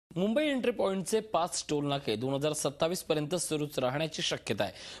Mumbai entry पॉइंटचे 5 toll नाके 2027 पर्यंत सुरूच राहण्याची शक्यता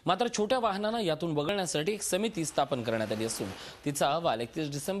आहे। मात्र छोट्या वाहनांना यातून वगळण्यासाठी एक समिती स्थापन करण्यात आली असून तिचा अहवाल 31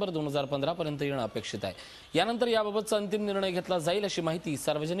 डिसेंबर 2015 पर्यंत येणं अपेक्षित आहे। यानंतर याबाबतचा अंतिम निर्णय घेतला जाईल अशी माहिती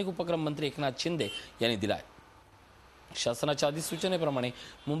सार्वजनिक उपक्रम मंत्री एकनाथ शिंदे यांनी दिली आहे। शासनाच्या अधिसूचनेप्रमाणे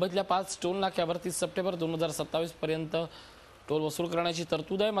मुंबईतल्या 5 टोल नाक्यावर 30 सप्टेंबर 2027 पर्यंत टोल वसूल करण्याची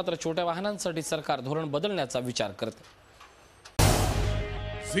तरतूद आहे। मात्र छोट्या वाहनांसाठी सरकार धोरण बदलण्याचा विचार करते।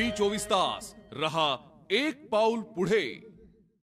 झी 24 तास रहा एक पाऊल पुढे।